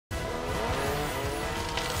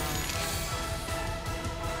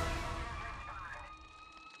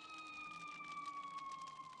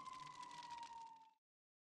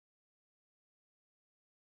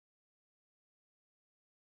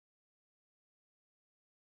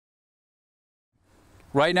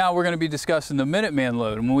Right now we're going to be discussing the Minuteman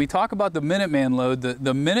load. And when we talk about the Minuteman load,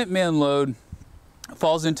 the Minuteman load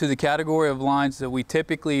falls into the category of lines that we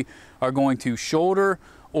typically are going to shoulder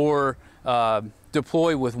or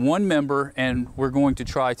deploy with one member, and we're going to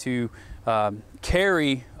try to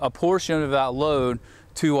carry a portion of that load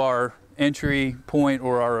to our entry point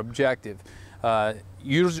or our objective.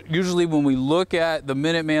 Usually when we look at the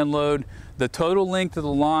Minuteman load, the total length of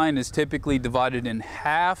the line is typically divided in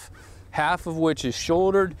half of which is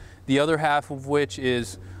shouldered, the other half of which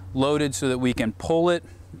is loaded so that we can pull it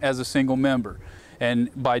as a single member. And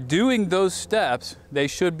by doing those steps, they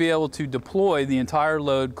should be able to deploy the entire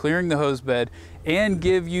load, clearing the hose bed, and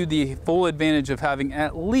give you the full advantage of having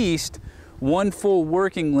at least one full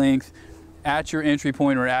working length at your entry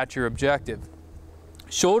point or at your objective.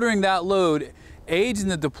 Shouldering that load aids in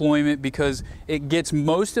the deployment because it gets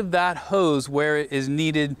most of that hose where it is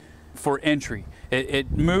needed for entry.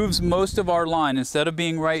 It moves most of our line. Instead of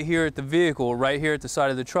being right here at the vehicle or right here at the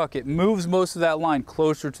side of the truck, it moves most of that line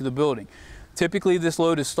closer to the building. Typically this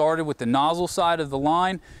load is started with the nozzle side of the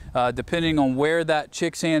line, depending on where that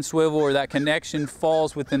chick sand swivel or that connection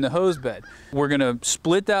falls within the hose bed. We're going to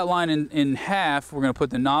split that line in half. We're going to put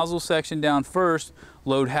the nozzle section down first,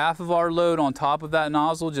 load half of our load on top of that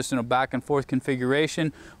nozzle just in a back and forth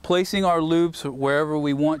configuration, placing our loops wherever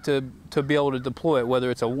we want to be able to deploy it,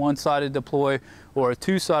 whether it's a one-sided deploy or a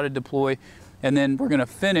two-sided deploy. And then we're going to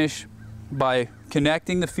finish by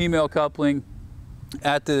connecting the female coupling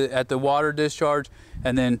at the water discharge,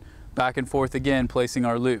 and then back and forth again, placing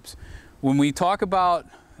our loops. When we talk about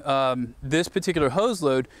this particular hose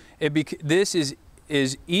load, this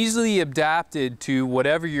is easily adapted to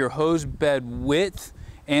whatever your hose bed width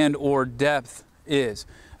and or depth is.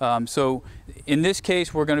 So in this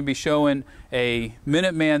case, we're going to be showing a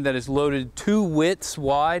Minuteman that is loaded 2 widths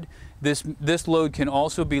wide. This load can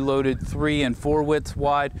also be loaded 3 and 4 widths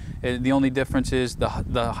wide. The only difference is the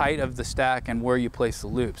height of the stack and where you place the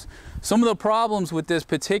loops. Some of the problems with this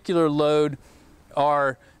particular load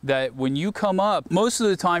are that when you come up, most of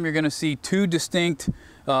the time you're going to see 2 distinct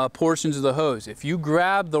portions of the hose. If you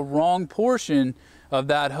grab the wrong portion of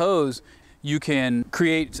that hose, you can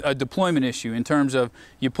create a deployment issue in terms of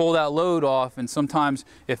you pull that load off, and sometimes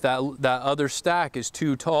if that other stack is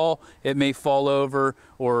too tall, it may fall over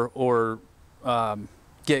or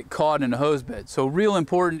get caught in a hose bed. So real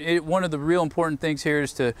important, one of the real important things here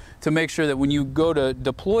is to make sure that when you go to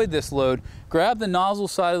deploy this load, grab the nozzle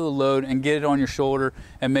side of the load and get it on your shoulder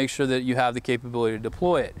and make sure that you have the capability to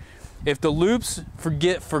deploy it. If the loops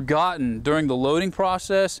get forgotten during the loading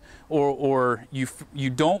process, or you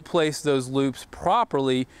don't place those loops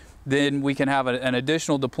properly, then we can have an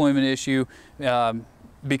additional deployment issue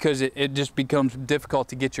because it just becomes difficult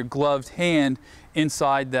to get your gloved hand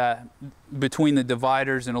inside that, between the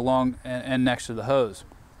dividers and along and next to the hose.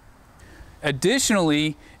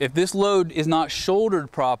 Additionally, if this load is not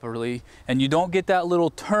shouldered properly and you don't get that little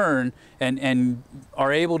turn and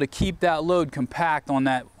are able to keep that load compact on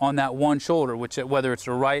that one shoulder, which whether it's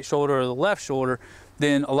the right shoulder or the left shoulder,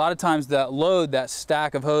 then a lot of times that load, that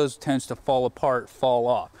stack of hose tends to fall apart, fall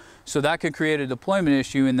off. So that could create a deployment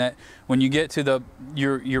issue in that when you get to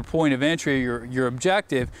your point of entry, your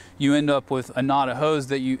objective, you end up with a knot of hose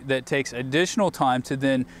that takes additional time to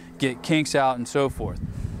then get kinks out and so forth.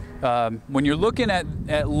 When you're looking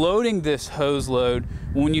at loading this hose load,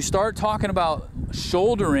 when you start talking about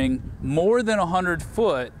shouldering more than 100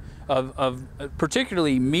 foot of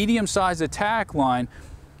particularly medium-sized attack line,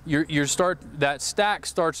 that stack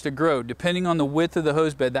starts to grow. Depending on the width of the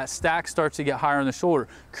hose bed, that stack starts to get higher on the shoulder,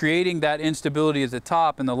 creating that instability at the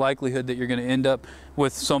top and the likelihood that you're going to end up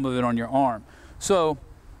with some of it on your arm. So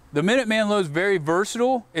the Minuteman load is very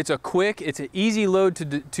versatile. It's an easy load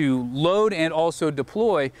to load and also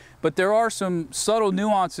deploy, but there are some subtle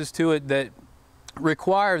nuances to it that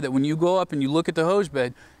require that when you go up and you look at the hose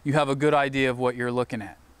bed, you have a good idea of what you're looking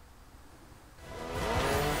at.